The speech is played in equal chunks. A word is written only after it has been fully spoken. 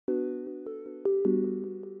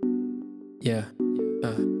Yeah,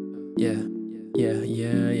 uh, yeah, yeah,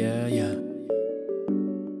 yeah, yeah, yeah.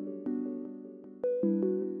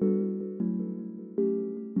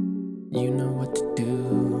 You know what to do.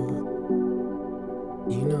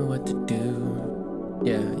 You know what to do.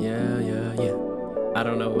 Yeah, yeah, yeah, yeah. I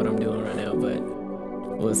don't know what I'm doing right now, but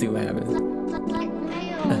we'll see what happens.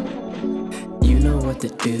 You know what to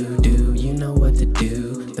do. You know what to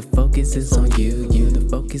do. The focus is on you. The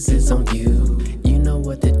focus is on you. You know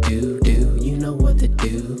what to do. You know what to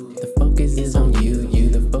do. The focus is on you.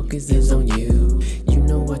 The focus is on you. You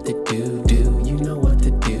know what to do. You know what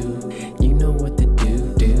to do. You know what to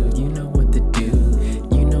do. You know what to do.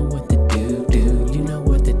 You know what to do. You know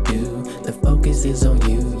what to do. The focus is on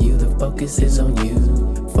you. The focus is on you.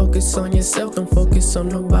 Focus on yourself, don't focus on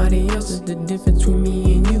nobody else. Is the difference between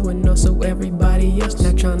me and you and also everybody else.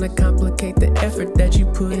 Not trying to complicate the effort that you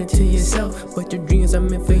put into yourself, but your dreams are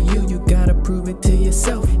meant for you, you gotta prove it to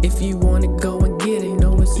yourself. If you wanna go and get it,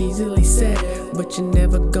 know it's easily said, but you're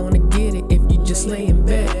never gonna get it if you just lay in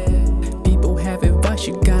bed. People have advice,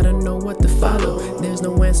 you gotta know what to follow. There's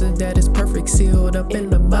no answer that is perfect, sealed up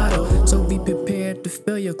in a bottle. So be prepared to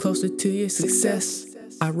failure, closer to your success.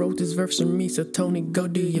 I wrote this verse for me, so Tony, go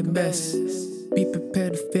do your best. Be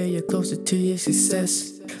prepared to fail, you're closer to your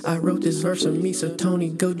success. I wrote this verse for me, so Tony,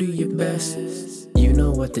 go do your best. You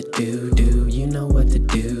know what to do. You know what to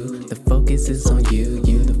do. The focus is on you.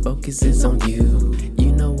 The focus is on you.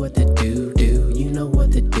 You know what to do. You know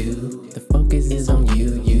what to do. The focus is on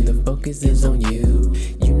you. The focus is on you.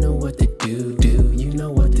 You know what to do. You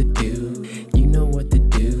know what to do. You know what to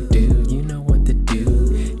do. You know what to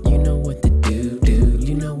do. You know what to do.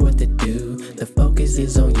 You know what to do. The focus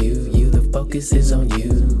is on you. The focus is on you.